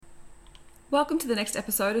Welcome to the next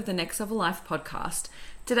episode of the Next Level Life podcast.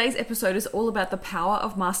 Today's episode is all about the power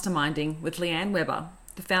of masterminding with Leanne Webber,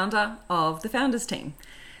 the founder of the Founders Team.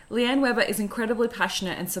 Leanne Webber is incredibly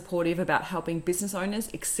passionate and supportive about helping business owners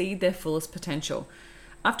exceed their fullest potential.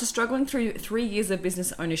 After struggling through 3 years of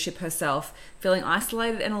business ownership herself, feeling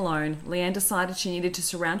isolated and alone, Leanne decided she needed to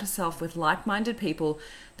surround herself with like-minded people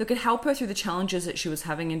that could help her through the challenges that she was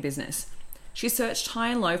having in business. She searched high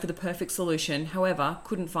and low for the perfect solution, however,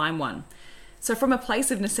 couldn't find one. So from a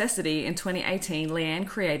place of necessity in 2018, Leanne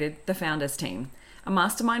created the Founders Team, a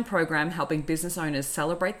mastermind program helping business owners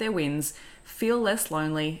celebrate their wins, feel less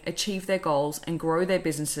lonely, achieve their goals, and grow their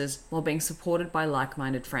businesses while being supported by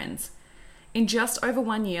like-minded friends. In just over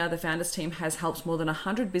 1 year, the Founders Team has helped more than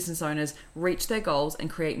 100 business owners reach their goals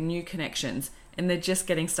and create new connections, and they're just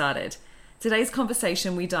getting started. Today's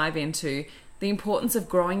conversation, we dive into the importance of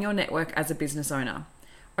growing your network as a business owner,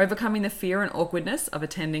 overcoming the fear and awkwardness of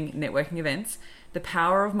attending networking events, the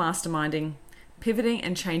power of masterminding, pivoting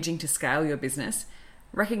and changing to scale your business,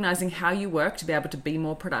 recognizing how you work to be able to be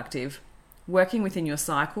more productive, working within your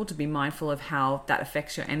cycle to be mindful of how that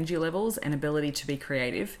affects your energy levels and ability to be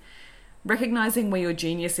creative, recognizing where your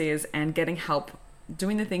genius is and getting help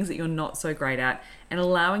doing the things that you're not so great at, and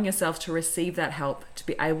allowing yourself to receive that help to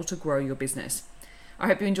be able to grow your business. I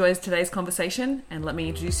hope you enjoyed today's conversation, and let me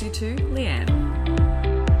introduce you to Leanne.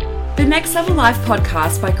 The Next Level Life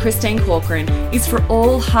podcast by Christine Corcoran is for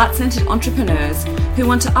all heart-centered entrepreneurs who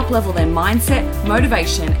want to uplevel their mindset,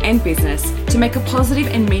 motivation, and business to make a positive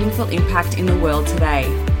and meaningful impact in the world today.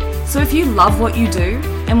 So if you love what you do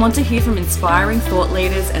and want to hear from inspiring thought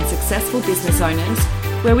leaders and successful business owners,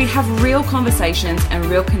 where we have real conversations and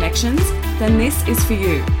real connections, then this is for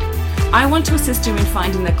you. I want to assist you in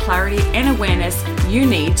finding the clarity and awareness you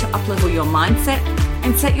need to uplevel your mindset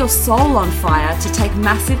and set your soul on fire to take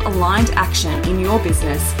massive aligned action in your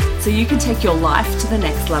business so you can take your life to the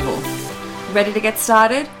next level. Ready to get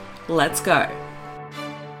started? Let's go.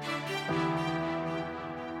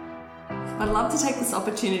 I'd love to take this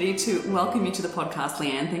opportunity to welcome you to the podcast,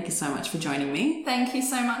 Leanne. Thank you so much for joining me. Thank you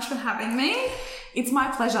so much for having me. It's my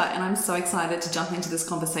pleasure, and I'm so excited to jump into this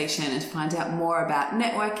conversation and to find out more about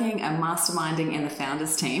networking and masterminding and the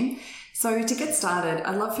Founders Team. So to get started,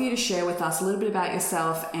 I'd love for you to share with us a little bit about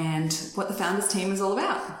yourself and what the Founders Team is all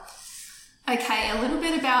about. Okay, a little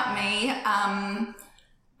bit about me. I'm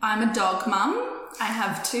a dog mum. I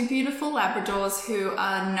have 2 beautiful Labradors who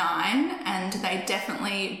are 9, and they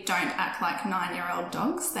definitely don't act like 9-year-old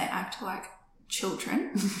dogs. They act like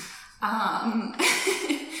children.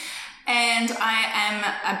 And I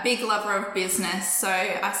am a big lover of business. So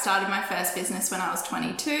I started my first business when I was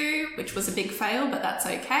 22, which was a big fail, but that's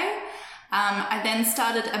okay. I then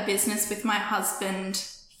started a business with my husband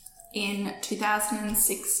in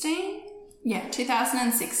 2016. Yeah,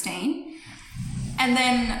 2016. And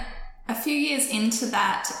then a few years into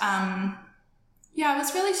that, I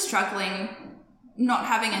was really struggling not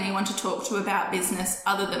having anyone to talk to about business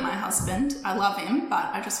other than my husband. I love him,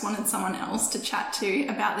 but I just wanted someone else to chat to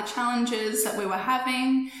about the challenges that we were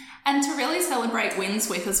having and to really celebrate wins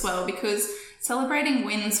with as well, because celebrating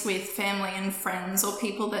wins with family and friends or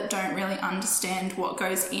people that don't really understand what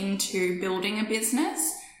goes into building a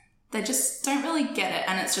business, they just don't really get it,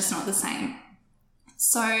 and it's just not the same.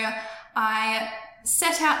 So I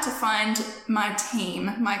set out to find my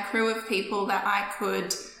team, my crew of people that I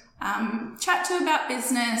could chat to about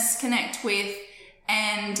business, connect with,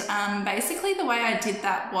 and basically the way I did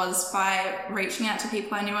that was by reaching out to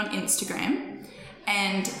people I knew on Instagram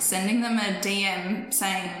and sending them a DM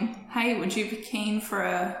saying, hey, would you be keen for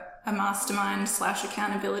a mastermind /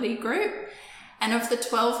 accountability group? And of the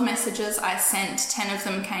 12 messages I sent, 10 of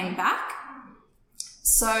them came back.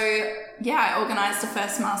 So I organised the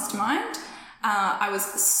first mastermind. I was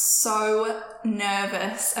so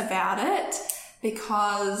nervous about it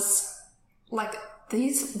because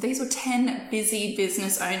these were 10 busy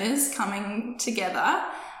business owners coming together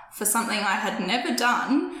for something I had never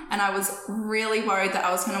done, and I was really worried that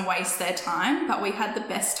I was going to waste their time, but we had the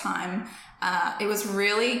best time. It was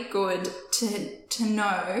really good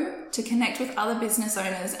to connect with other business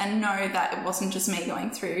owners and know that it wasn't just me going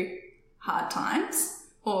through hard times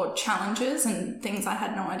or challenges and things I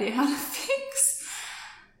had no idea how to fix.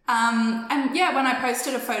 When I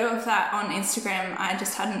posted a photo of that on Instagram, I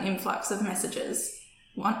just had an influx of messages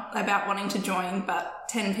about wanting to join, but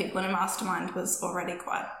 10 people in a mastermind was already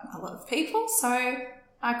quite a lot of people. So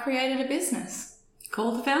I created a business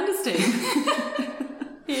called the Founders Team.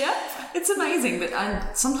 Yeah. It's amazing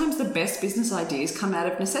that sometimes the best business ideas come out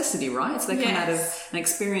of necessity, right? So they come out of an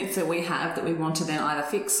experience that we have that we want to then either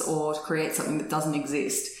fix or create something that doesn't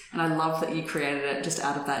exist. And I love that you created it just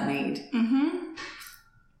out of that need. Mm-hmm.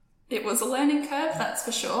 It was a learning curve, that's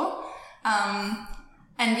for sure.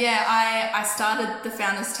 And yeah, I started the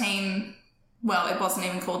founders team. Well, it wasn't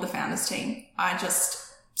even called the founders team. I just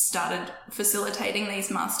started facilitating these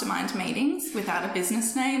mastermind meetings without a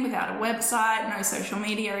business name, without a website, no social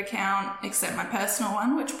media account, except my personal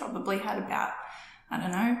one, which probably had about,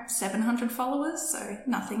 700 followers, so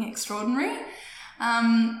nothing extraordinary.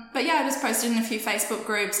 But yeah, I just posted in a few Facebook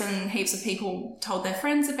groups and heaps of people told their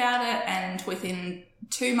friends about it, and within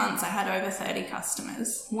 2 months I had over 30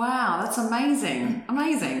 customers. Wow, that's amazing.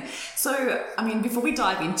 Amazing. So, before we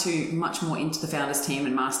dive much more into the founders team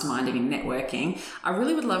and masterminding and networking, I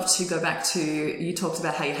really would love to go back to, you talked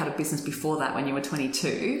about how you had a business before that when you were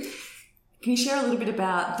 22. Can you share a little bit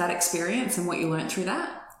about that experience and what you learned through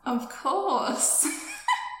that? Of course.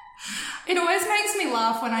 It always makes me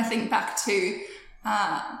laugh when I think back to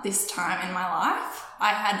this time in my life. I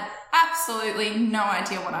had absolutely no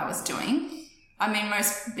idea what I was doing.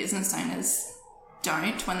 Most business owners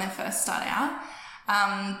don't when they first start out.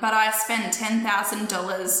 But I spent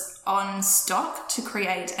 $10,000 on stock to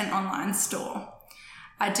create an online store.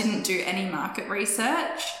 I didn't do any market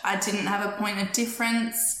research. I didn't have a point of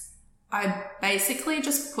difference. I basically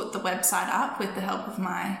just put the website up with the help of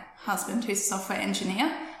my husband, who's a software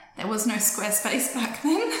engineer. There was no Squarespace back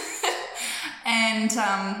then. And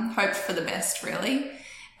hoped for the best, really.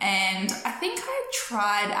 And I think I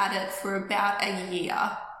tried at it for about a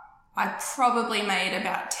year. I probably made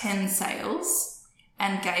about 10 sales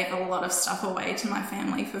and gave a lot of stuff away to my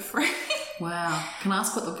family for free. Wow. Can I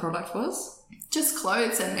ask what the product was? Just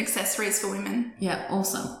clothes and accessories for women. Yeah,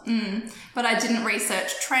 awesome. But I didn't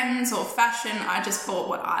research trends or fashion. I just bought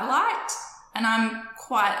what I liked. And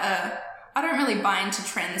I don't really buy into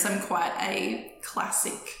trends. I'm quite a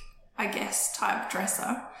classic, type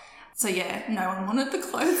dresser. So yeah, no one wanted the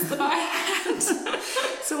clothes that I had.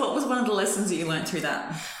 So what was one of the lessons that you learned through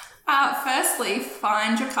that? Firstly,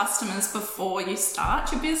 find your customers before you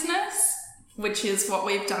start your business, which is what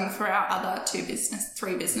we've done for our other 3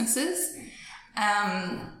 businesses.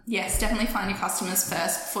 Yes, definitely find your customers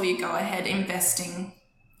first before you go ahead investing,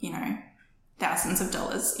 thousands of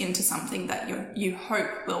dollars into something that you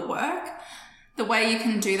hope will work. The way you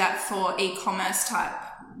can do that for e-commerce type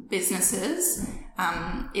businesses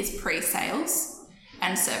is pre-sales,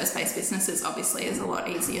 and service-based businesses obviously is a lot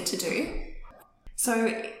easier to do.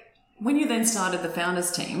 So when you then started the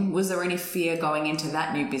founders team, was there any fear going into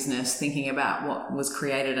that new business, thinking about what was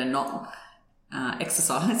created and not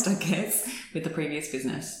exercised, I guess, with the previous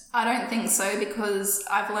business? I don't think so, because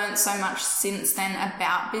I've learned so much since then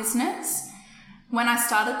about business. When I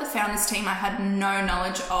started the founders team, I had no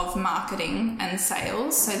knowledge of marketing and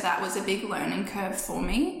sales, so that was a big learning curve for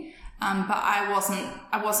me. But I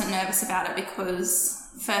wasn't nervous about it because,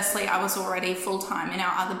 firstly, I was already full-time in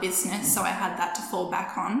our other business, so I had that to fall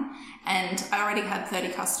back on. And I already had 30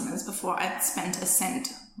 customers before I'd spent a cent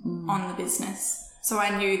on the business. So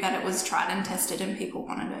I knew that it was tried and tested and people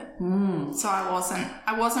wanted it. So I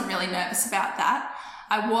wasn't really nervous about that.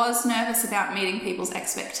 I was nervous about meeting people's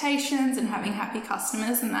expectations and having happy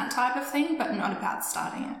customers and that type of thing, but not about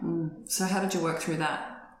starting it. So how did you work through that?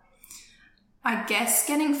 I guess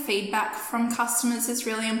getting feedback from customers is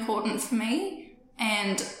really important for me,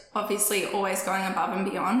 and obviously always going above and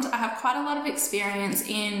beyond. I have quite a lot of experience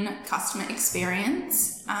in customer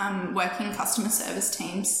experience, working customer service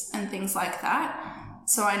teams and things like that.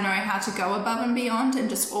 So I know how to go above and beyond and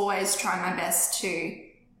just always try my best to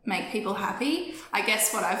make people happy. I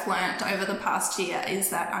guess what I've learned over the past year is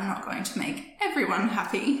that I'm not going to make everyone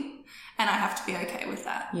happy. And I have to be okay with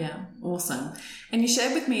that. Yeah, awesome. And you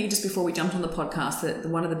shared with me just before we jumped on the podcast that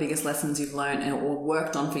one of the biggest lessons you've learned or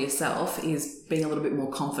worked on for yourself is being a little bit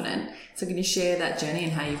more confident. So can you share that journey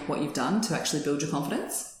and what you've done to actually build your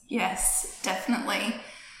confidence? Yes, definitely.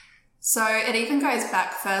 So it even goes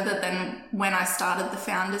back further than when I started the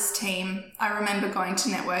founders team. I remember going to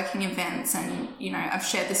networking events and, I've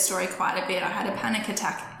shared this story quite a bit. I had a panic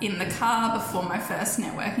attack in the car before my first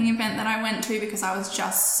networking event that I went to because I was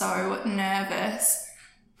just so nervous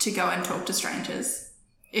to go and talk to strangers.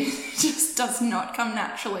 It just does not come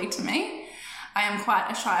naturally to me. I am quite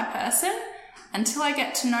a shy person until I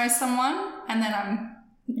get to know someone, and then I'm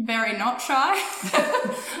very not shy.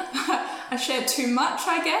 I share too much,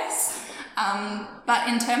 I guess. But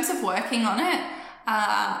in terms of working on it,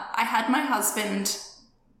 I had my husband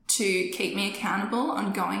to keep me accountable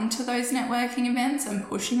on going to those networking events and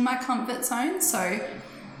pushing my comfort zone. So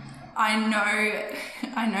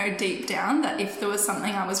I know deep down that if there was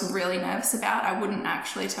something I was really nervous about, I wouldn't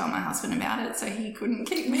actually tell my husband about it, so he couldn't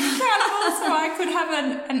keep me accountable, so I could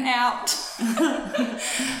have an out.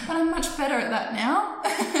 But I'm much better at that now.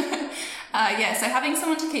 So having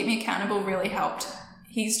someone to keep me accountable really helped.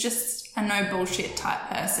 He's just a no bullshit type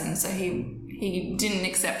person, so he didn't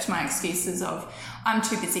accept my excuses of, I'm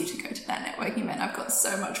too busy to go to that networking event, I've got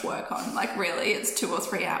so much work on. Like, really, it's 2 or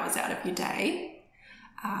 3 hours out of your day.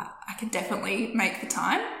 I could definitely make the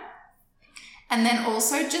time. And then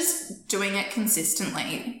also just doing it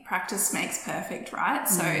consistently. Practice makes perfect, right?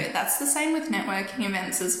 So that's the same with networking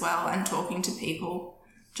events as well, and talking to people,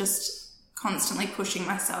 just constantly pushing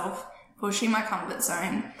myself, pushing my comfort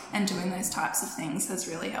zone, and doing those types of things has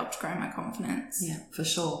really helped grow my confidence. Yeah, for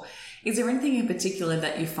sure. Is there anything in particular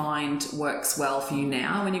that you find works well for you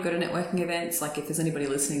now when you go to networking events? Like, if there's anybody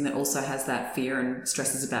listening that also has that fear and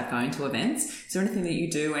stresses about going to events, is there anything that you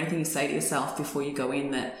do or anything you say to yourself before you go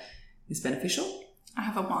in that is beneficial? I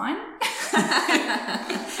have a wine.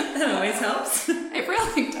 That always helps. It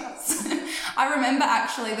really does. I remember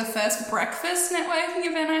actually the first breakfast networking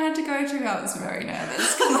event I had to go to, I was very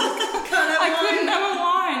nervous because I couldn't have a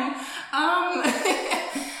wine.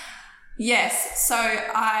 Yes, so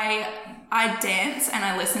I dance and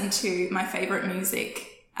I listen to my favourite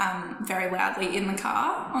music very loudly in the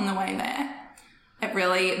car on the way there. It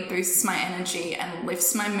really boosts my energy and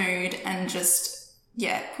lifts my mood and just,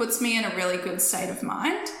 puts me in a really good state of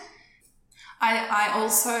mind. I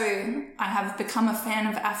have become a fan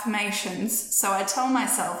of affirmations, so I tell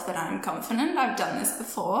myself that I'm confident. I've done this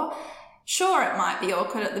before. Sure, it might be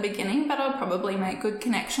awkward at the beginning, but I'll probably make good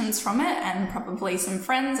connections from it, and probably some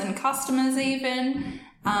friends and customers even,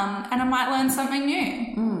 and I might learn something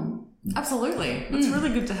new. Absolutely. It's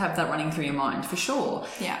really good to have that running through your mind, for sure.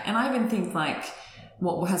 Yeah. And I even think, like,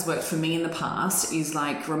 what has worked for me in the past is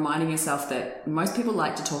like reminding yourself that most people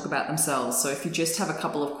like to talk about themselves. So if you just have a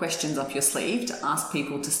couple of questions up your sleeve to ask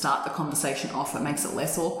people to start the conversation off, it makes it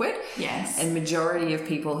less awkward. Yes. And majority of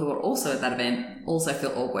people who are also at that event also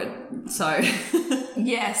feel awkward. So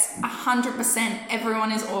yes, 100%.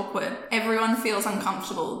 Everyone is awkward. Everyone feels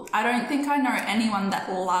uncomfortable. I don't think I know anyone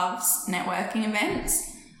that loves networking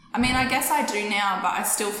events. I mean, I guess I do now, but I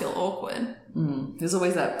still feel awkward. There's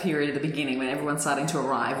always that period at the beginning when everyone's starting to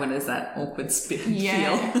arrive, when there's that awkward feel.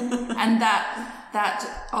 And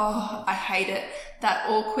I hate it. That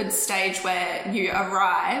awkward stage where you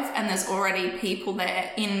arrive and there's already people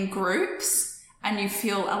there in groups and you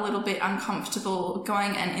feel a little bit uncomfortable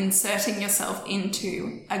going and inserting yourself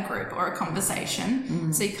into a group or a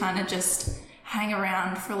conversation. So you kind of just hang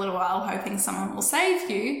around for a little while hoping someone will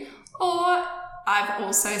save you. Or I've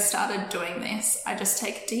also started doing this. I just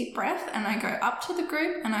take a deep breath and I go up to the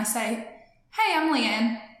group and I say, hey, I'm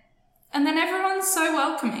Leanne. And then everyone's so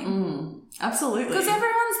welcoming. Absolutely. Because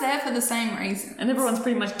everyone's there for the same reason. And everyone's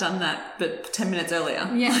pretty much done that, but 10 minutes earlier.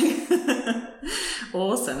 Yeah.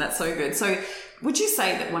 Awesome. That's so good. So would you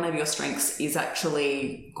say that one of your strengths is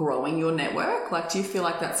actually growing your network? Like, do you feel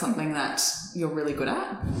like that's something that you're really good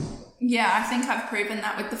at? Yeah, I think I've proven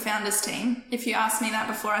that with the founders team. If you asked me that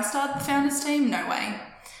before I started the founders team, no way.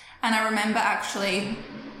 And I remember actually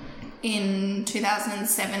in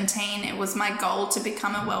 2017, it was my goal to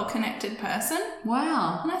become a well-connected person.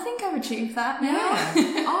 Wow. And I think I've achieved that now.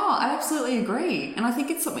 Yeah. Oh, I absolutely agree. And I think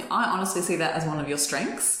it's something, I honestly see that as one of your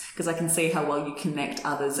strengths, because I can see how well you connect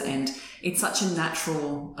others, and it's such a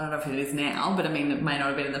natural, I don't know if it is now, but I mean, it may not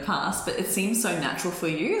have been in the past, but it seems so natural for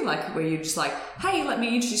you, like where you're just like, hey, let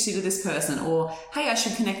me introduce you to this person, or hey, I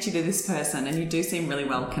should connect you to this person, and you do seem really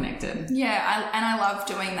well connected. Yeah, I love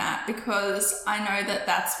doing that because I know that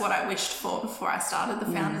that's what I wished for before I started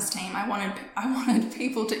the founders team. I wanted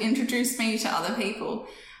people to introduce me to other people.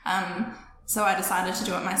 So I decided to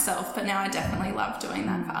do it myself, but now I definitely love doing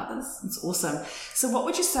that for others. That's awesome. So what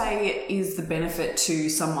would you say is the benefit to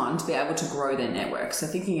someone to be able to grow their network? So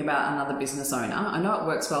thinking about another business owner, I know it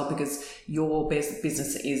works well because your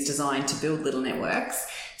business is designed to build little networks.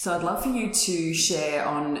 So I'd love for you to share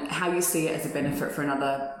on how you see it as a benefit for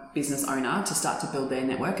another business owner to start to build their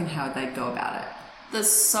network and how they'd go about it. There's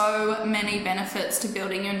so many benefits to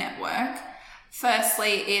building your network.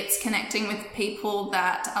 Firstly, it's connecting with people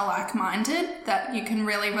that are like-minded, that you can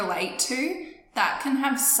really relate to. That can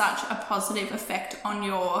have such a positive effect on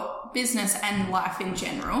your business and life in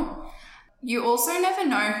general. You also never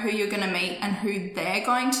know who you're going to meet and who they're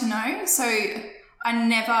going to know. So I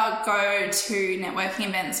never go to networking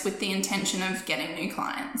events with the intention of getting new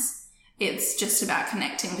clients. It's just about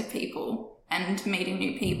connecting with people and meeting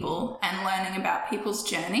new people and learning about people's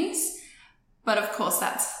journeys. But of course,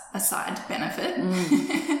 that's a side benefit.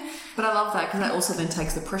 But I love that because that also then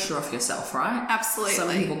takes the pressure off yourself, right? Absolutely. So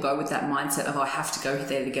many people go with that mindset of, I have to go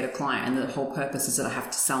there to get a client, and the whole purpose is that I have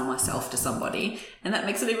to sell myself to somebody, and that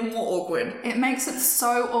makes it even more awkward. It makes it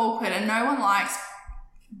so awkward, and no one likes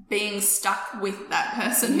being stuck with that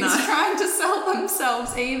person who's trying to sell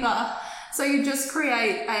themselves either. So you just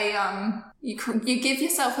create a you give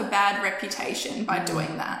yourself a bad reputation by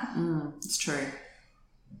doing that. It's true.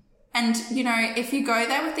 And, you know, if you go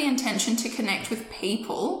there with the intention to connect with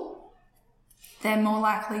people, they're more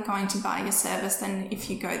likely going to buy your service than if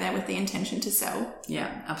you go there with the intention to sell.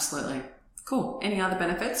 Yeah, absolutely. Cool. Any other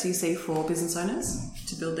benefits you see for business owners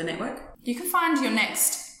to build their network? You can find your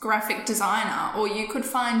next graphic designer, or you could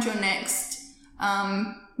find your next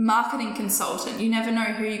marketing consultant. You never know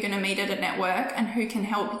who you're going to meet at a network and who can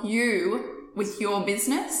help you with your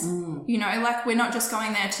business. You know, like, we're not just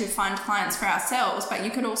going there to find clients for ourselves, but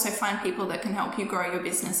you could also find people that can help you grow your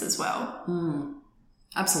business as well.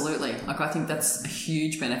 Absolutely. Like, I think that's a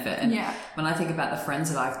huge benefit. And when I think about the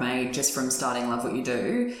friends that I've made just from starting Love What You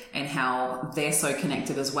Do and how they're so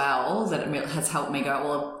connected as well, that it has helped me go,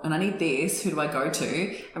 well, and I need this, who do I go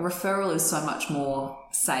to? A referral is so much more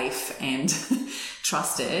safe and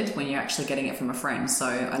trusted when you're actually getting it from a friend. So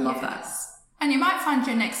I love that. And you might find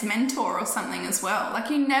your next mentor or something as well.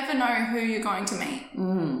 Like, you never know who you're going to meet.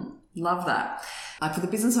 Love that. For the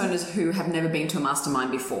business owners who have never been to a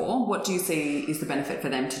mastermind before, what do you see is the benefit for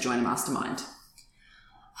them to join a mastermind?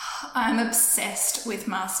 I'm obsessed with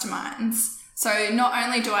masterminds. So not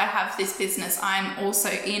only do I have this business, I'm also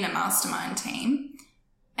in a mastermind team,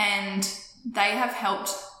 and they have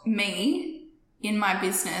helped me in my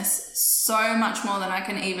business so much more than I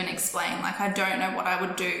can even explain. Like, I don't know what I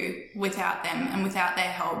would do without them, and without their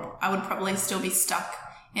help, I would probably still be stuck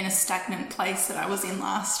in a stagnant place that I was in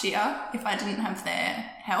last year if I didn't have their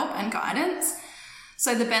help and guidance.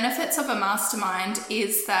 So the benefits of a mastermind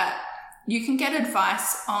is that you can get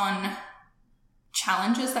advice on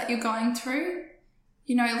challenges that you're going through.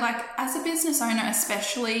 You know, like, as a business owner,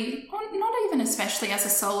 especially, or not even especially as a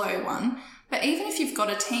solo one, but even if you've got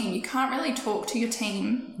a team, you can't really talk to your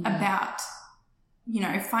team about, you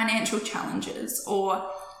know, financial challenges or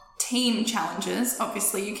team challenges.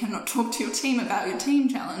 Obviously, you cannot talk to your team about your team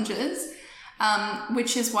challenges,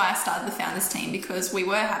 which is why I started the Founders team, because we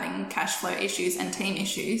were having cash flow issues and team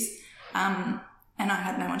issues, and I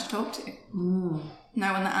had no one to talk to,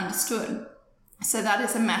 no one that understood. So that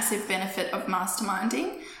is a massive benefit of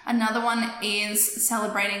masterminding. Another one is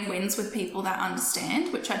celebrating wins with people that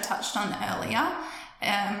understand, which I touched on earlier.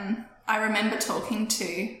 I remember talking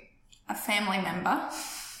to a family member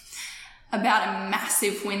about a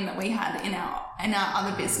massive win that we had in our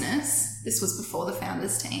other business. This was before the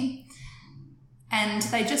Founders team. And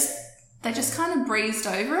they just kind of breezed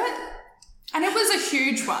over it. And it was a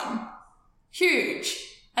huge one. Huge.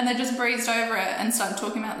 And they just breezed over it and started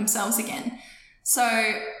talking about themselves again.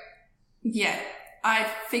 So, yeah, I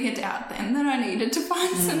figured out then that I needed to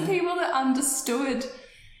find some people that understood.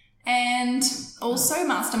 And also,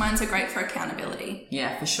 masterminds are great for accountability.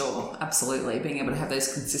 Yeah, for sure. Absolutely. Being able to have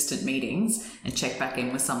those consistent meetings and check back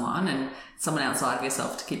in with someone and someone outside of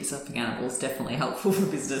yourself to keep yourself accountable is definitely helpful for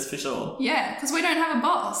business, for sure. Yeah, because we don't have a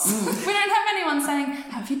boss. We don't have anyone saying,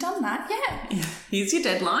 have you done that yet? Yeah. Here's your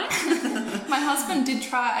deadline. My husband did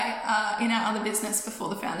try in our other business before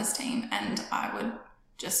the Founders team, and I would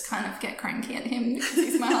just kind of get cranky at him because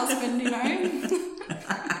he's my husband, you know.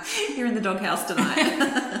 You're in the doghouse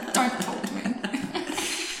tonight. Don't talk to me.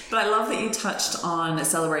 But I love that you touched on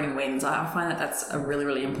celebrating wins. I find that that's a really,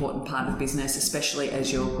 really important part of business, especially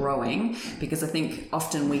as you're growing, because I think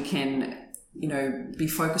often we can, you know, be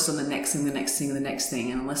focused on the next thing, the next thing, the next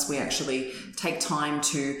thing. And unless we actually take time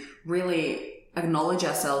to really acknowledge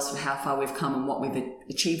ourselves for how far we've come and what we've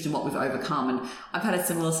achieved and what we've overcome. And I've had a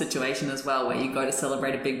similar situation as well, where you go to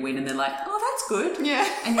celebrate a big win and they're like, oh, that's good. Yeah.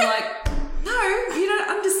 And you're like, no, you don't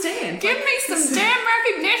understand. Give me some damn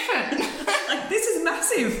recognition. Like, this is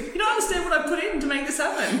massive. You don't understand what I put in to make this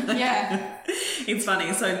happen. Yeah. It's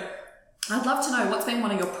funny. So I'd love to know what's been one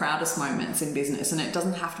of your proudest moments in business, and it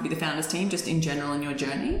doesn't have to be the Founders team, just in general in your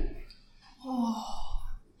journey.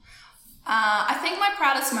 I think my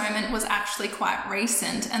proudest moment was actually quite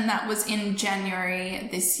recent, and that was in January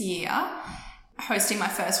this year, hosting my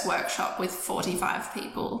first workshop with 45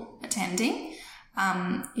 people attending.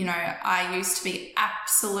 You know, I used to be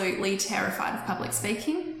absolutely terrified of public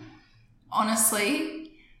speaking.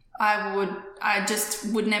 Honestly, I just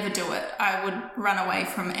would never do it. I would run away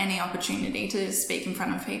from any opportunity to speak in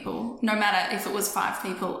front of people, no matter if it was 5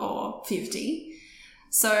 people or 50.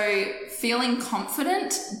 So feeling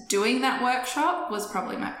confident doing that workshop was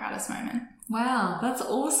probably my proudest moment. Wow, that's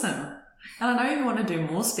awesome. And I know you want to do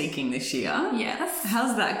more speaking this year. Yes.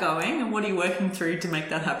 How's that going, and what are you working through to make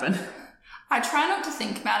that happen? I try not to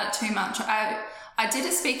think about it too much. I did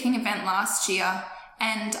a speaking event last year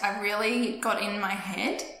and I really got in my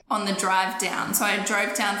head on the drive down. So I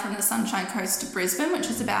drove down from the Sunshine Coast to Brisbane, which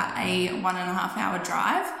is about a 1.5 hour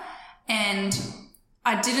drive. And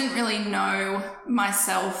I didn't really know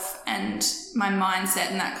myself and my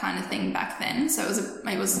mindset and that kind of thing back then. So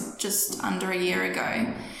it was just under a year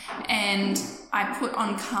ago. And I put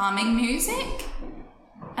on calming music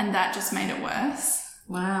and that just made it worse.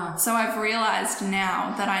 Wow. So I've realised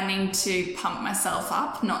now that I need to pump myself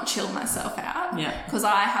up, not chill myself out. Yeah. Because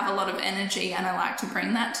I have a lot of energy and I like to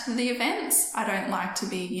bring that to the events. I don't like to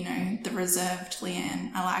be, the reserved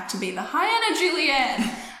Leanne. I like to be the high energy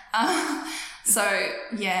Leanne. So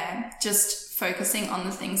yeah, just focusing on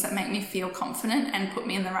the things that make me feel confident and put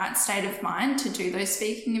me in the right state of mind to do those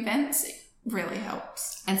speaking events really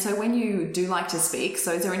helps. And so when you do like to speak,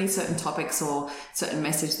 so is there any certain topics or certain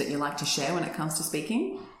message that you like to share when it comes to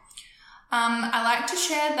speaking? I like to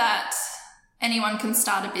share that anyone can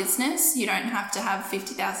start a business. You don't have to have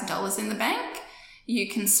 $50,000 in the bank. You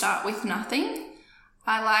can start with nothing.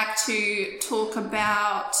 I like to talk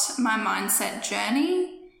about my mindset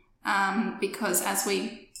journey because as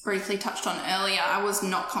we briefly touched on earlier, I was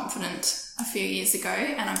not confident a few years ago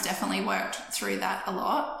and I've definitely worked through that a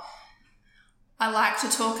lot. I like to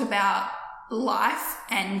talk about life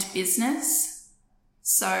and business.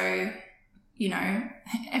 So,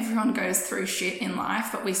 everyone goes through shit in life,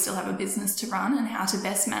 but we still have a business to run and how to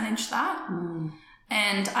best manage that.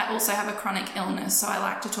 And I also have a chronic illness, so I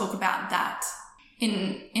like to talk about that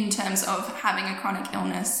in terms of having a chronic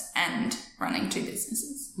illness and running 2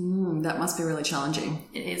 businesses. That must be really challenging.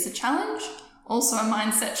 It is a challenge. Also a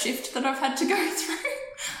mindset shift that I've had to go through.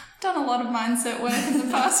 I've done a lot of mindset work in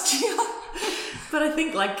the past year. But I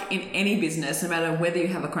think like in any business, no matter whether you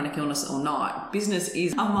have a chronic illness or not, business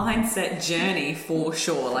is a mindset journey for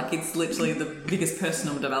sure. Like it's literally the biggest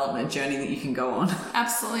personal development journey that you can go on.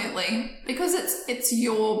 Absolutely. Because it's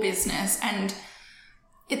your business and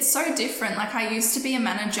it's so different. Like I used to be a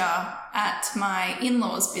manager at my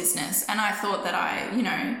in-laws' business and I thought that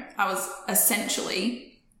I was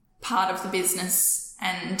essentially part of the business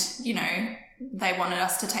and, they wanted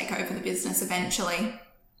us to take over the business eventually.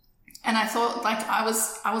 And I thought like I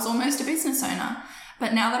was almost a business owner.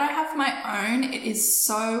 But now that I have my own, it is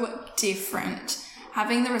so different.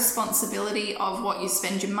 Having the responsibility of what you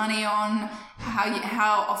spend your money on,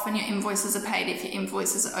 how often your invoices are paid if your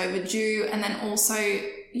invoices are overdue, and then also,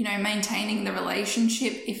 maintaining the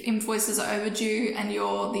relationship if invoices are overdue and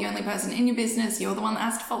you're the only person in your business, you're the one that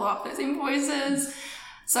has to follow up those invoices.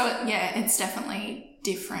 So yeah, it's definitely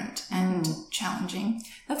different and challenging.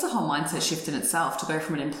 That's a whole mindset shift in itself to go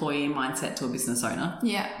from an employee mindset to a business owner.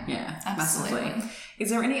 Yeah, Absolutely. Massively. Is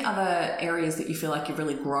there any other areas that you feel like you've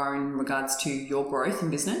really grown in regards to your growth in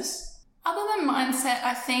business? Other than mindset,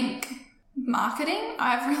 I think marketing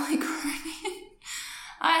I've really grown in.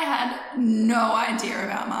 I had no idea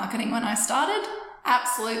about marketing when I started.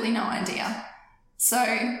 Absolutely no idea. So,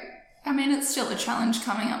 it's still a challenge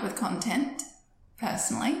coming up with content,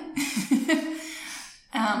 personally.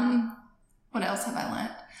 What else have I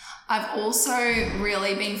learnt? I've also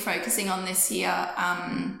really been focusing on this year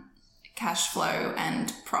cash flow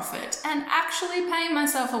and profit and actually paying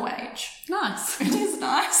myself a wage. Nice. It is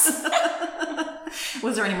nice.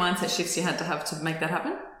 Was there any mindset shifts you had to have to make that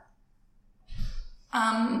happen?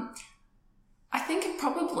 I think it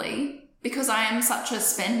probably, because I am such a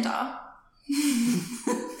spender.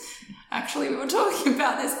 Actually, we were talking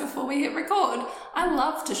about this before we hit record. I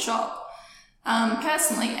love to shop,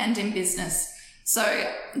 personally and in business. So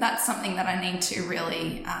that's something that I need to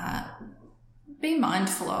really be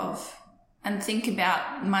mindful of and think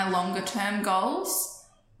about my longer term goals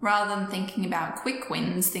rather than thinking about quick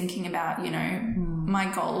wins, thinking about, my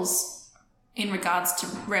goals in regards to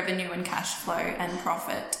revenue and cash flow and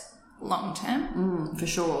profit long term. For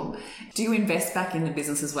sure. Do you invest back in the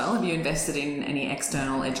business as well? Have you invested in any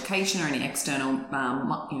external education or any external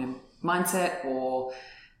mindset or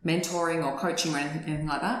mentoring or coaching or anything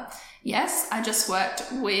like that? Yes, I just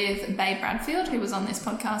worked with Babe Bradfield, who was on this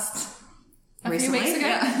podcast Recently, few weeks ago.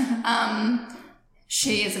 Yeah.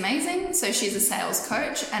 She is amazing. So she's a sales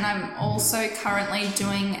coach, and I'm also currently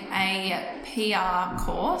doing a PR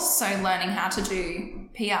course. So learning how to do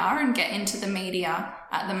PR and get into the media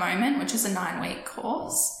at the moment, which is a 9-week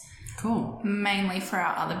course. Cool. Mainly for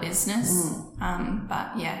our other business.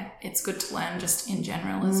 But yeah, it's good to learn just in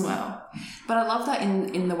general as well. But I love that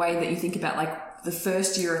in the way that you think about like the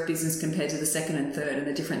first year of business compared to the second and third, and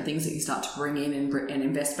the different things that you start to bring in and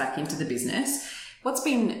invest back into the business. What's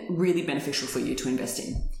been really beneficial for you to invest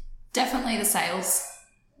in? Definitely the sales.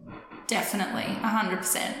 Definitely,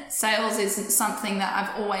 100%. Sales is something that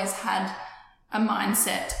I've always had a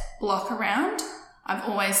mindset block around. I've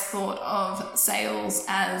always thought of sales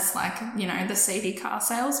as like, you know, the seedy car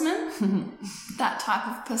salesman, that type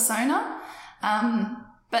of persona.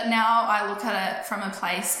 But now I look at it from a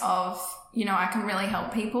place of, you know, I can really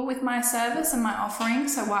help people with my service and my offering,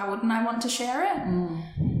 so why wouldn't I want to share it?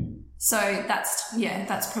 So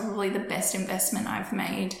that's probably the best investment I've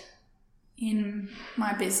made in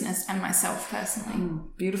my business and myself personally.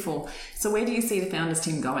 Beautiful. So where do you see the Founders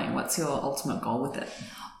Team going? What's your ultimate goal with it?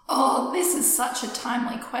 Oh, this is such a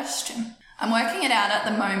timely question. I'm working it out at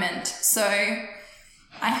the moment. So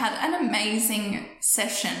I had an amazing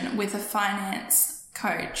session with a finance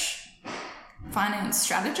coach, finance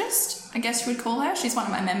strategist, I guess you would call her. She's one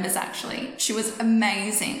of my members, actually. She was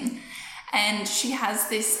amazing. And she has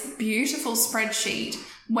this beautiful spreadsheet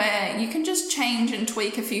where you can just change and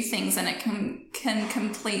tweak a few things and it can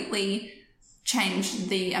completely change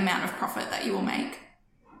the amount of profit that you will make.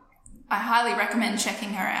 I highly recommend checking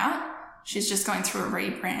her out. She's just going through a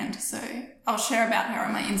rebrand, so I'll share about her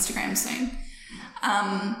on my Instagram soon.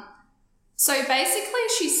 So basically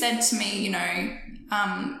she said to me, you know,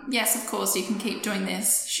 yes, of course, you can keep doing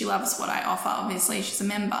this. She loves what I offer. Obviously, she's a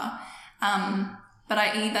member. But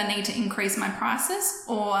I either need to increase my prices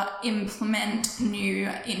or implement new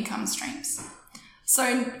income streams. So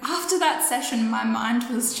after that session, my mind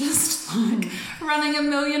was just like running a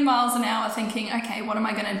million miles an hour thinking, okay, what am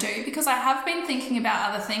I going to do? Because I have been thinking about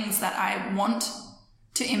other things that I want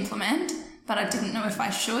to implement, but I didn't know if I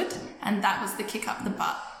should. And that was the kick up the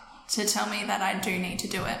butt to tell me that I do need to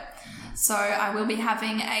do it. So I will be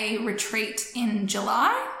having a retreat in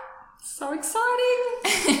July. So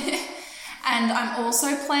exciting. And I'm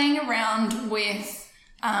also playing around with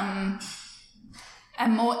a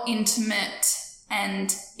more intimate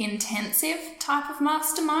and intensive type of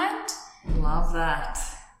mastermind. Love that.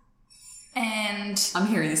 And I'm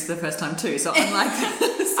hearing this for the first time too, so I'm like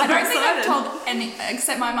so I don't think excited. I've told any,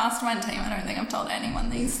 except my mastermind team, I don't think I've told anyone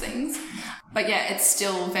these things. But yeah, it's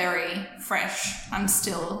still very fresh. I'm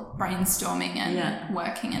still brainstorming and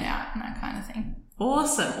working it out and that kind of thing.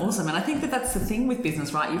 Awesome. And I think that that's the thing with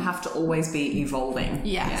business, right? You have to always be evolving.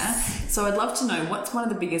 Yes. Yeah? So I'd love to know what's one of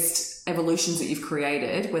the biggest evolutions that you've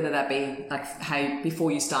created, whether that be like how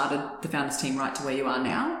before you started the Founders Team right to where you are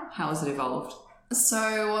now. How has it evolved?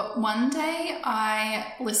 So one day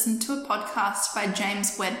I listened to a podcast by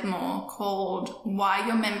James Wedmore called Why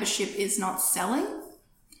Your Membership Is Not Selling.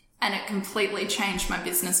 And it completely changed my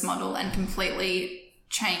business model and completely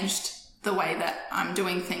changed the way that I'm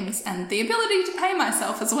doing things and the ability to pay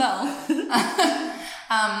myself as well.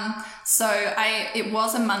 It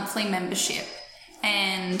was a monthly membership,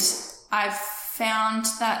 and I've found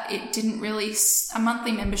that a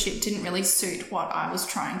monthly membership didn't really suit what I was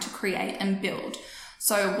trying to create and build.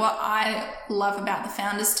 So what I love about the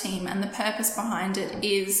Founders Team and the purpose behind it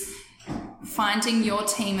is finding your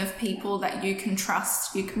team of people that you can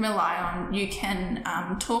trust, you can rely on, you can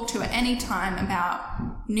talk to at any time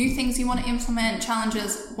about new things you want to implement,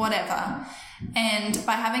 challenges, whatever. And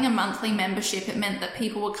by having a monthly membership, it meant that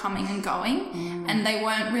people were coming and going and they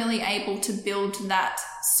weren't really able to build that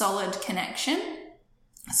solid connection.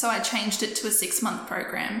 So I changed it to a 6-month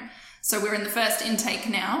program. So we're in the first intake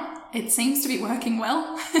now. It seems to be working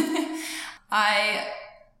well.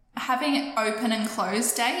 Having open and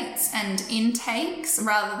close dates and intakes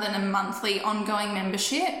rather than a monthly ongoing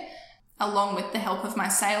membership, along with the help of my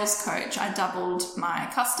sales coach, I doubled my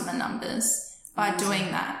customer numbers by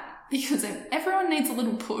doing that, because everyone needs a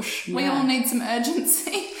little push. We all need some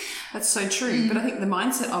urgency. That's so true. But I think the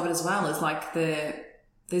mindset of it as well is like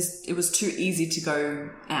it was too easy to go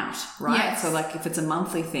out, right? Yes. So like if it's a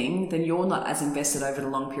monthly thing, then you're not as invested over a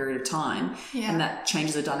long period of time. Yeah. And that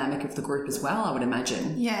changes the dynamic of the group as well, I would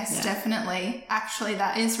imagine. Yes, definitely. Actually,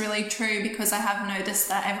 that is really true, because I have noticed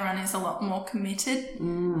that everyone is a lot more committed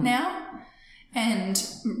now and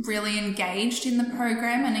really engaged in the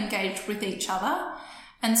program and engaged with each other.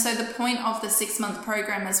 And so the point of the 6-month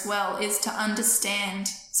program as well is to understand.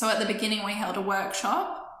 So at the beginning, we held a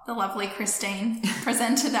workshop. The lovely Christine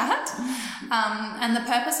presented at. And the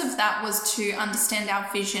purpose of that was to understand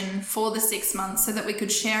our vision for the 6 months so that we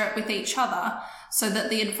could share it with each other, so that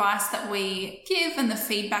the advice that we give and the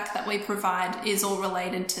feedback that we provide is all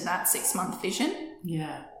related to that 6-month vision.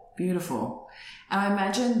 Yeah, beautiful. And I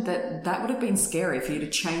imagine that would have been scary for you to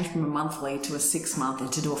change from a monthly to a 6-month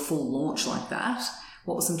and to do a full launch like that.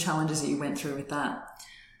 What were some challenges that you went through with that?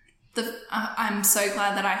 I'm so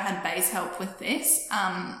glad that I had Bay's help with this.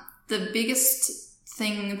 The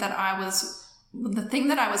thing that I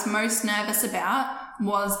was most nervous about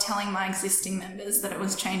was telling my existing members that it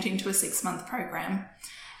was changing to a 6-month program.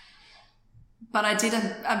 But I did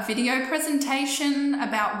a video presentation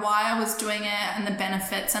about why I was doing it and the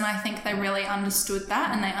benefits, and I think they really understood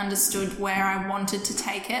that, and they understood where I wanted to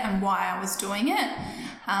take it and why I was doing it.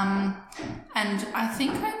 And I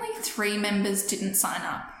think only 3 members didn't sign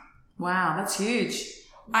up. Wow, that's huge.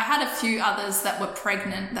 I had a few others that were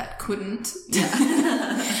pregnant that couldn't,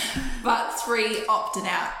 but 3 opted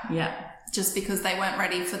out. Yeah. Just because they weren't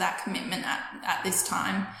ready for that commitment at this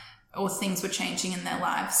time, or things were changing in their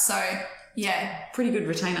lives. So, yeah. Pretty good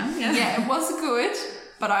retainer. Yeah. Yeah, it was good,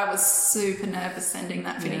 but I was super nervous sending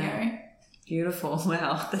that video. Yeah. Beautiful.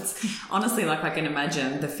 Wow. That's honestly, like, I can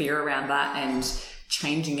imagine the fear around that and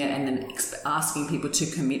changing it and then asking people to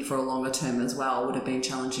commit for a longer term as well would have been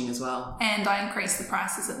challenging as well. And I increased the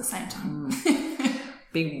prices at the same time.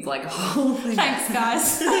 Big, like, whole thing. Thanks,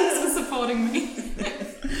 guys. Thanks for supporting me.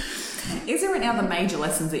 Is there any other major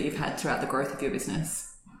lessons that you've had throughout the growth of your business?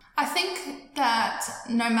 I think that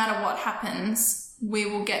no matter what happens, we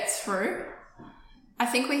will get through. I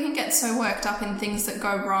think we can get so worked up in things that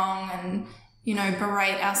go wrong and, you know,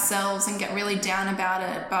 berate ourselves and get really down about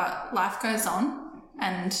it, but life goes on.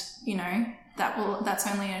 And, you know, that's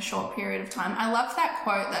only a short period of time. I love that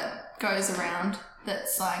quote that goes around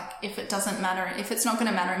that's like, if it's not going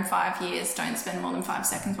to matter in 5 years, don't spend more than 5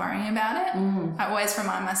 seconds worrying about it. I always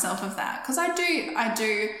remind myself of that, because I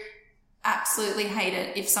do absolutely hate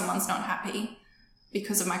it if someone's not happy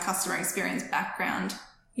because of my customer experience background.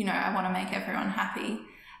 You know, I want to make everyone happy.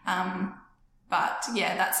 But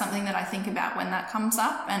yeah, that's something that I think about when that comes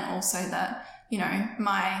up, and also that, you know,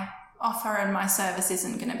 my offer and my service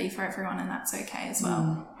isn't going to be for everyone, and that's okay as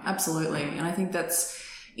well. Absolutely. And I think that's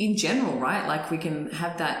in general, right? Like, we can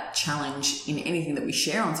have that challenge in anything that we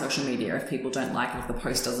share on social media. If people don't like it, if the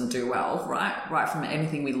post doesn't do well, right from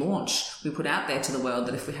anything we launch, we put out there to the world,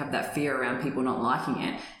 that if we have that fear around people not liking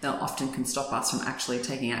it, that often can stop us from actually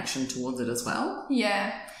taking action towards it as well.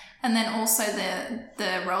 Yeah. And then also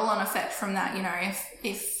the roll-on effect from that, you know,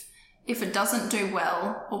 if it doesn't do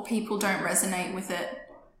well or people don't resonate with it,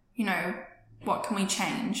 you know, what can we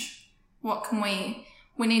change?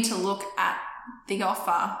 We need to look at the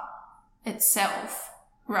offer itself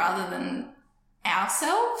rather than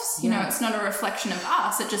ourselves. You know, it's not a reflection of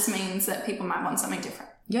us. It just means that people might want something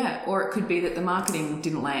different. Yeah. Or it could be that the marketing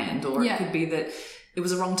didn't land, or it could be that it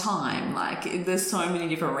was the wrong time. Like, there's so many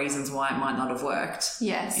different reasons why it might not have worked.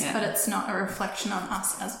 Yes, but it's not a reflection on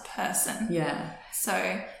us as a person. Yeah. So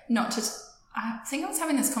I think I was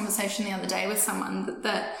having this conversation the other day with someone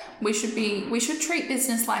that we should treat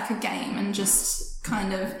business like a game and just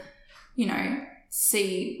kind of, you know,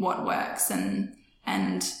 see what works, and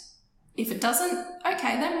if it doesn't,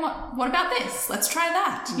 okay, then what about this? Let's try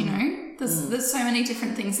that. You know, there's so many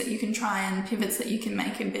different things that you can try and pivots that you can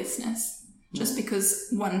make in business. Just because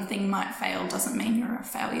one thing might fail doesn't mean you're a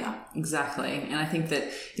failure. Exactly. And I think that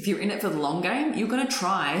if you're in it for the long game, you're going to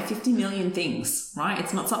try 50 million things, right?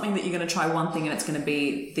 It's not something that you're going to try one thing and it's going to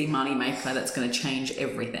be the money maker that's going to change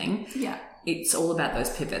everything. Yeah. It's all about those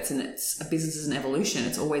pivots, and a business is an evolution.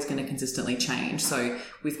 It's always going to consistently change. So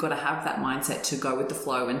we've got to have that mindset to go with the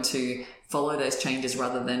flow and to follow those changes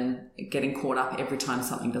rather than getting caught up every time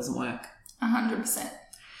something doesn't work. 100%.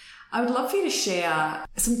 I would love for you to share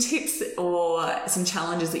some tips or some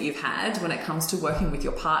challenges that you've had when it comes to working with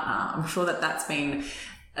your partner. I'm sure that that's been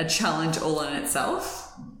a challenge all in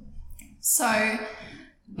itself. So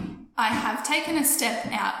I have taken a step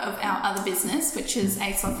out of our other business, which is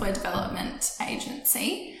a software development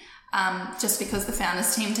agency, just because the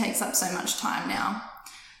founders team takes up so much time now.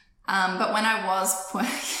 But when I was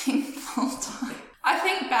working full time, I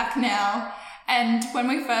think back now, and when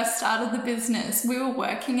we first started the business, we were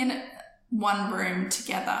working in one room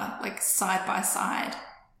together, like side by side,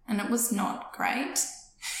 and it was not great.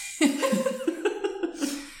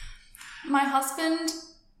 My husband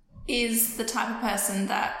is the type of person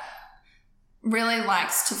that really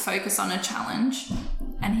likes to focus on a challenge,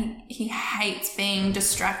 and he hates being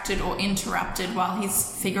distracted or interrupted while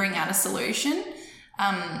he's figuring out a solution.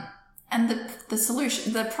 And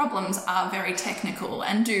the problems are very technical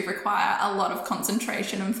and do require a lot of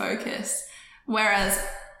concentration and focus. Whereas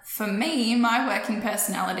for me, my working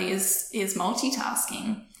personality is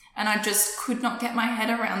multitasking, and I just could not get my head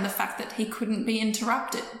around the fact that he couldn't be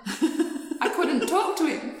interrupted. I couldn't talk to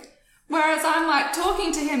him. Whereas I'm like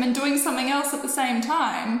talking to him and doing something else at the same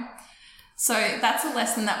time. So that's a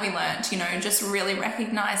lesson that we learned, you know, just really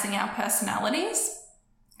recognizing our personalities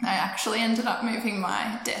I actually ended up moving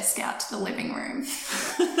my desk out to the living room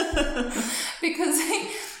because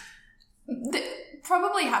it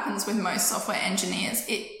probably happens with most software engineers.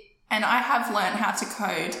 And I have learned how to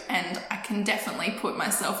code, and I can definitely put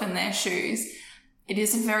myself in their shoes. It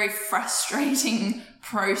is a very frustrating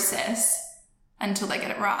process until they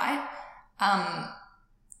get it right.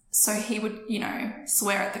 So he would,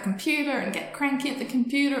 swear at the computer and get cranky at the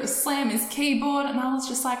computer or slam his keyboard. And I was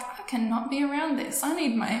just like, I cannot be around this. I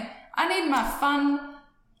need my fun,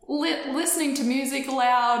 listening to music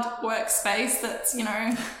loud workspace that's,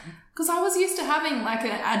 because I was used to having like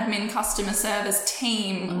an admin customer service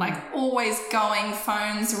team, like always going,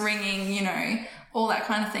 phones ringing, all that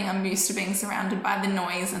kind of thing. I'm used to being surrounded by the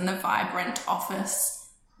noise and the vibrant office,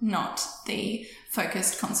 not the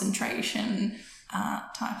focused concentration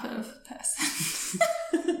type of person.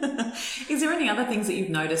 Is there any other things that you've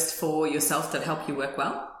noticed for yourself that help you work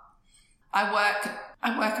well? I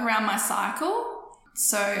work around my cycle.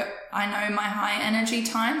 So I know my high energy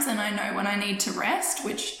times and I know when I need to rest,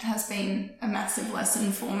 which has been a massive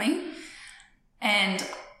lesson for me. And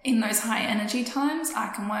in those high energy times, I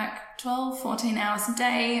can work 12, 14 hours a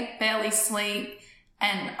day, barely sleep,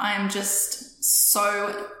 and I am just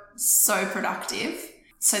so productive.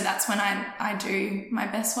 So that's when I do my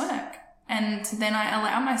best work. And then I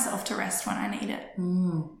allow myself to rest when I need it.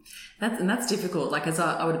 That's difficult. Like, as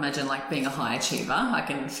I would imagine, like being a high achiever, I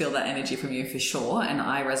can feel that energy from you for sure. And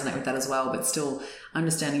I resonate with that as well, but still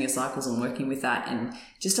understanding your cycles and working with that and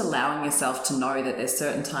just allowing yourself to know that there's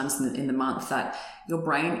certain times in the month that your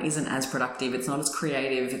brain isn't as productive. It's not as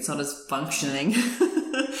creative. It's not as functioning.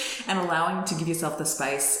 And allowing to give yourself the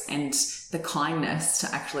space and the kindness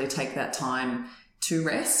to actually take that time to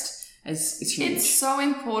rest is huge. It's so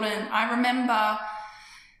important. I remember,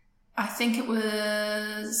 I think it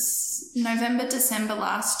was November, December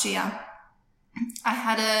last year, I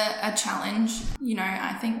had a challenge.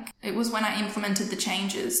 I think it was when I implemented the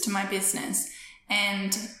changes to my business,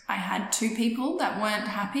 and I had 2 people that weren't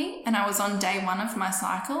happy, and I was on day 1 of my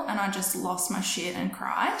cycle and I just lost my shit and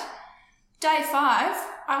cried. Day 5,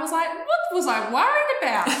 I was like, what was I worried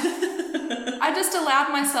about? I just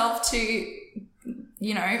allowed myself to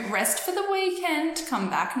rest for the weekend, come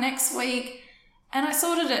back next week. And I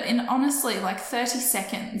sorted it in, honestly, like 30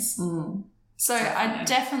 seconds. So definitely. I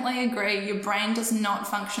definitely agree. Your brain does not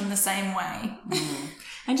function the same way.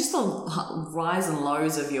 And just the rise and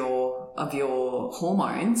lows of your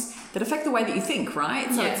hormones that affect the way that you think, right?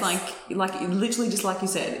 So yes. It's like literally just like you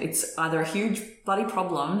said, it's either a huge bloody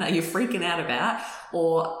problem that you're freaking out about,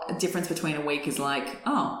 or a difference between a week is like,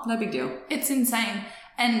 oh, no big deal. It's insane.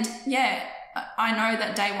 And yeah, I know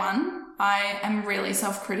that day 1, I am really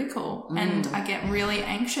self-critical and I get really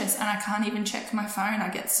anxious and I can't even check my phone. I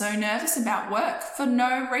get so nervous about work for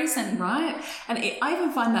no reason. Right. And I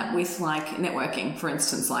even find that with like networking, for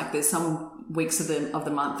instance, like there's some weeks of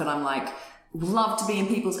the month that I'm like, love to be in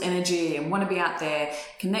people's energy and want to be out there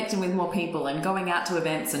connecting with more people and going out to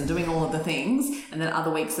events and doing all of the things. And then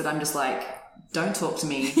other weeks that I'm just like, don't talk to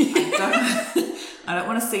me. I don't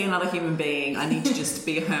want to see another human being. I need to just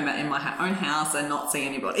be a hermit in my own house and not see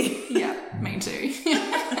anybody. Yeah, me too.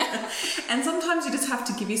 And sometimes you just have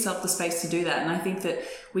to give yourself the space to do that. And I think that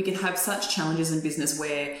we can have such challenges in business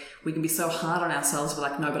where we can be so hard on ourselves. We're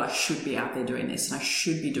like, no, but I should be out there doing this and I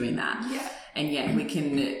should be doing that. Yeah. And yet we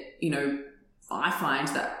can, I find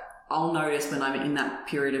that I'll notice when I'm in that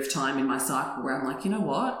period of time in my cycle where I'm like, you know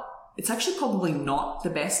what? It's actually probably not the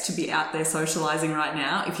best to be out there socializing right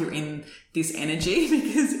now if you're in this energy,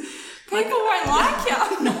 because people won't like you.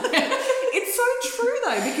 It's so true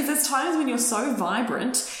though, because there's times when you're so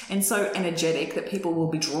vibrant and so energetic that people will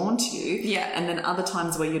be drawn to you. Yeah. And then other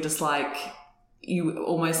times where you're just like, you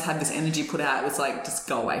almost have this energy put out. It's like, just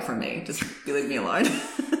go away from me. Just leave me alone.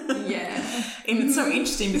 Yeah. And it's so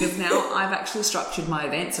interesting because now I've actually structured my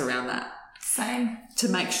events around that. Same. To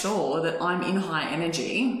make sure that I'm in high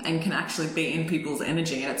energy and can actually be in people's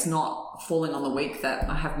energy, and it's not falling on the week that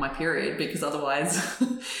I have my period, because otherwise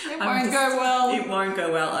it won't go well. It won't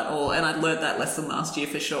go well at all. And I learned that lesson last year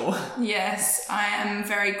for sure. Yes, I am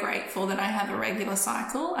very grateful that I have a regular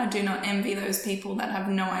cycle. I do not envy those people that have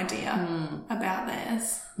no idea about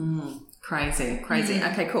theirs. Crazy.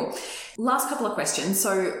 Okay, cool. Last couple of questions.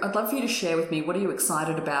 So I'd love for you to share with me, what are you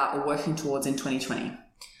excited about or working towards in 2020?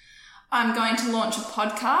 I'm going to launch a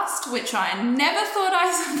podcast, which I never thought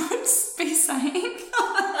I would be saying.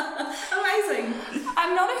 Amazing.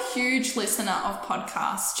 I'm not a huge listener of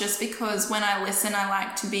podcasts, just because when I listen, I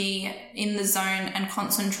like to be in the zone and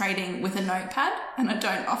concentrating with a notepad, and I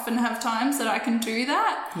don't often have times that I can do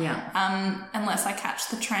that. Yeah. Unless I catch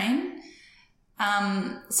the train.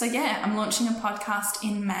 So yeah, I'm launching a podcast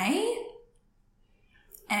in May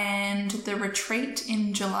and the retreat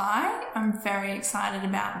in July. I'm very excited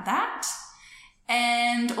about that.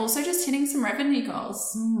 And also just hitting some revenue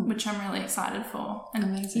goals, which I'm really excited for. And,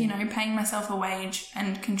 amazing. You know, paying myself a wage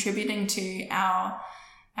and contributing to our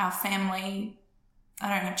family. I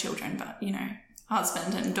don't have children, but, you know,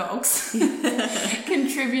 husband and dogs.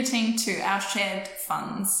 Contributing to our shared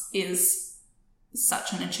funds is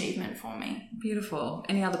such an achievement for me. Beautiful.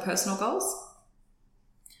 Any other personal goals?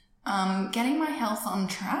 Getting my health on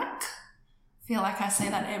track. I feel like I say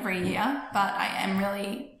that every year, but I am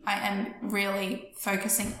really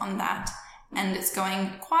focusing on that, and it's going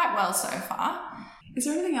quite well so far. Is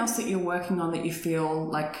there anything else that you're working on that you feel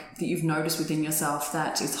like that you've noticed within yourself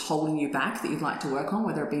that is holding you back that you'd like to work on,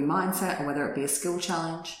 whether it be mindset or whether it be a skill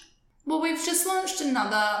challenge? Well, we've just launched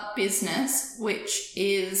another business, which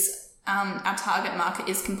is our target market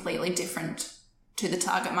is completely different to the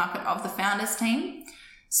target market of the founders team.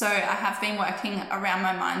 So I have been working around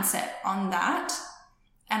my mindset on that.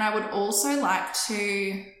 And I would also like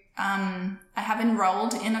to, I have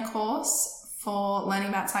enrolled in a course for learning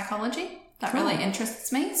about psychology. That really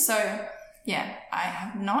interests me. So yeah, I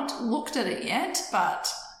have not looked at it yet, but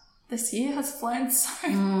this year has flown so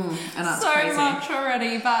much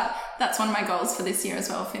already. But that's one of my goals for this year as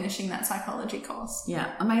well, finishing that psychology course.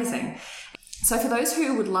 Yeah, amazing. So for those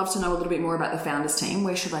who would love to know a little bit more about the founders team,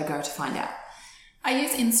 where should they go to find out? I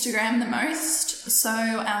use Instagram the most. So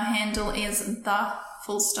our handle is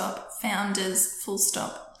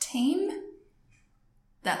 _founders_team.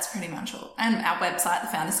 That's pretty much all. And our website,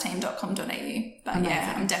 thefoundersteam.com.au. But amazing.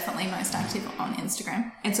 Yeah, I'm definitely most active on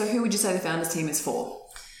Instagram. And so who would you say the founders team is for?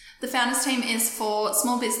 The founders team is for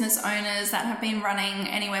small business owners that have been running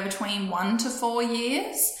anywhere between 1 to 4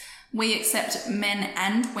 years. We accept men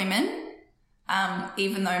and women.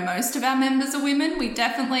 Even though most of our members are women, we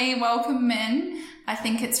definitely welcome men. I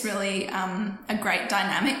think it's really a great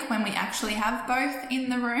dynamic when we actually have both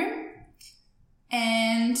in the room.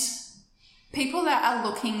 And people that are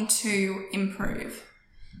looking to improve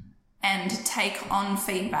and take on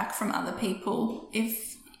feedback from other people.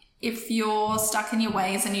 If you're stuck in your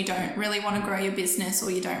ways and you don't really want to grow your business,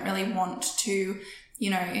 or you don't really want to,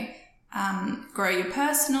 grow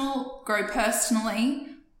personally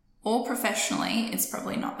or professionally, it's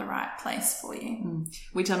probably not the right place for you.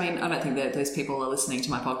 Which, I mean, I don't think that those people are listening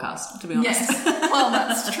to my podcast, to be honest. Yes, well,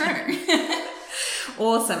 that's true.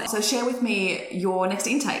 Awesome. So share with me your next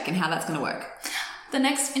intake and how that's going to work. The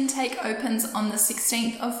next intake opens on the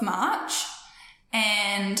 16th of March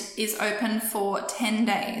and is open for 10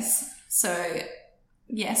 days. So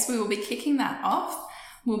yes, we will be kicking that off.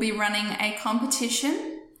 We'll be running a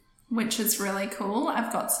competition, which is really cool.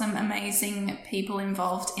 I've got some amazing people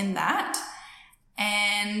involved in that.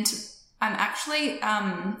 And I'm actually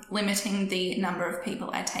limiting the number of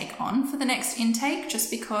people I take on for the next intake, just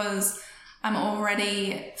because I'm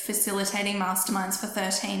already facilitating masterminds for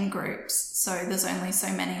 13 groups. So there's only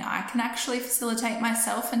so many I can actually facilitate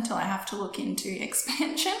myself until I have to look into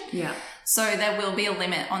expansion. Yeah. So there will be a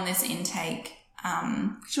limit on this intake. You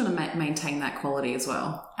want to maintain that quality as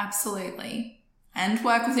well. Absolutely. And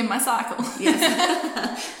work within my cycle.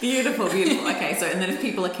 Yes. Beautiful. Okay, so and then if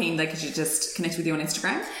people are keen, they could just connect with you on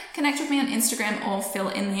Instagram? Connect with me on Instagram or fill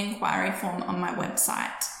in the inquiry form on my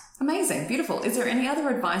website. Amazing. Beautiful. Is there any other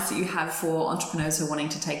advice that you have for entrepreneurs who are wanting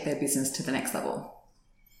to take their business to the next level?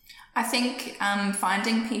 I think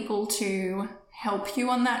finding people to help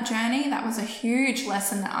you on that journey, that was a huge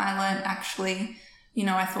lesson that I learned actually.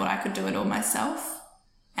 I thought I could do it all myself,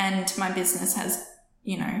 and my business has,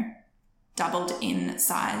 doubled in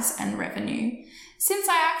size and revenue since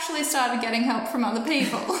I actually started getting help from other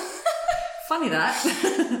people. Funny that.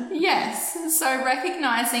 Yes. So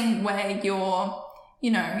recognizing where you're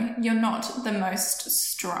not the most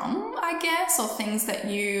strong, I guess, or things that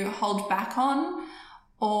you hold back on,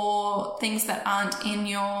 or things that aren't in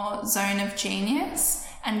your zone of genius,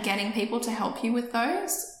 and getting people to help you with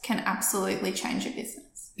those can absolutely change your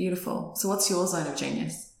business. Beautiful. So what's your zone of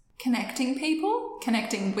genius? Connecting people,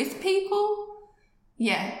 connecting with people.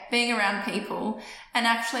 Yeah, being around people. And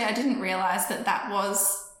actually, I didn't realize that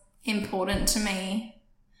was important to me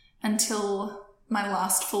until my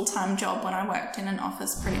last full-time job, when I worked in an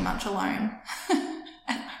office pretty much alone.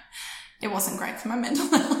 It wasn't great for my mental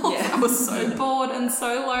health. Yeah. I was so bored and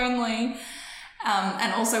so lonely.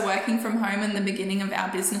 And also working from home in the beginning of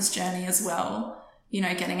our business journey as well.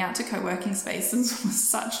 Getting out to co-working spaces was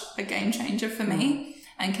such a game changer for me.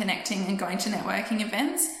 And connecting and going to networking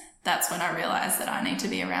events, that's when I realised that I need to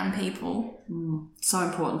be around people. So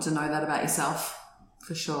important to know that about yourself.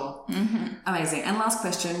 For sure. Amazing. And last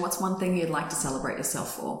question, what's one thing you'd like to celebrate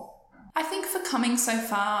yourself for? I think for coming so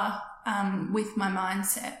far with my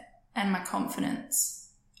mindset and my confidence,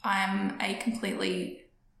 I am a completely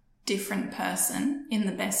different person in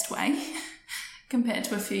the best way compared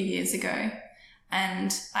to a few years ago.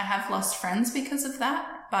 And I have lost friends because of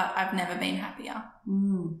that, but I've never been happier.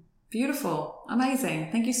 Beautiful.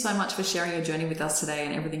 Amazing. Thank you so much for sharing your journey with us today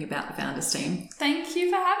and everything about the Founders team. Thank you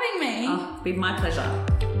for having me. Oh, it's been my pleasure.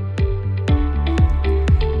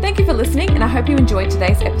 Thank you for listening, and I hope you enjoyed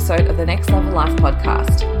today's episode of the Next Level Life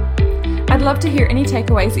podcast. I'd love to hear any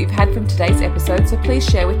takeaways that you've had from today's episode, so please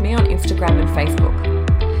share with me on Instagram and Facebook.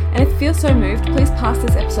 And if you feel so moved, please pass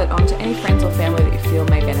this episode on to any friends or family that you feel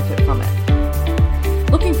may benefit from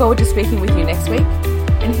it. Looking forward to speaking with you next week,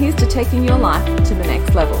 and here's to taking your life to the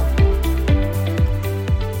next level.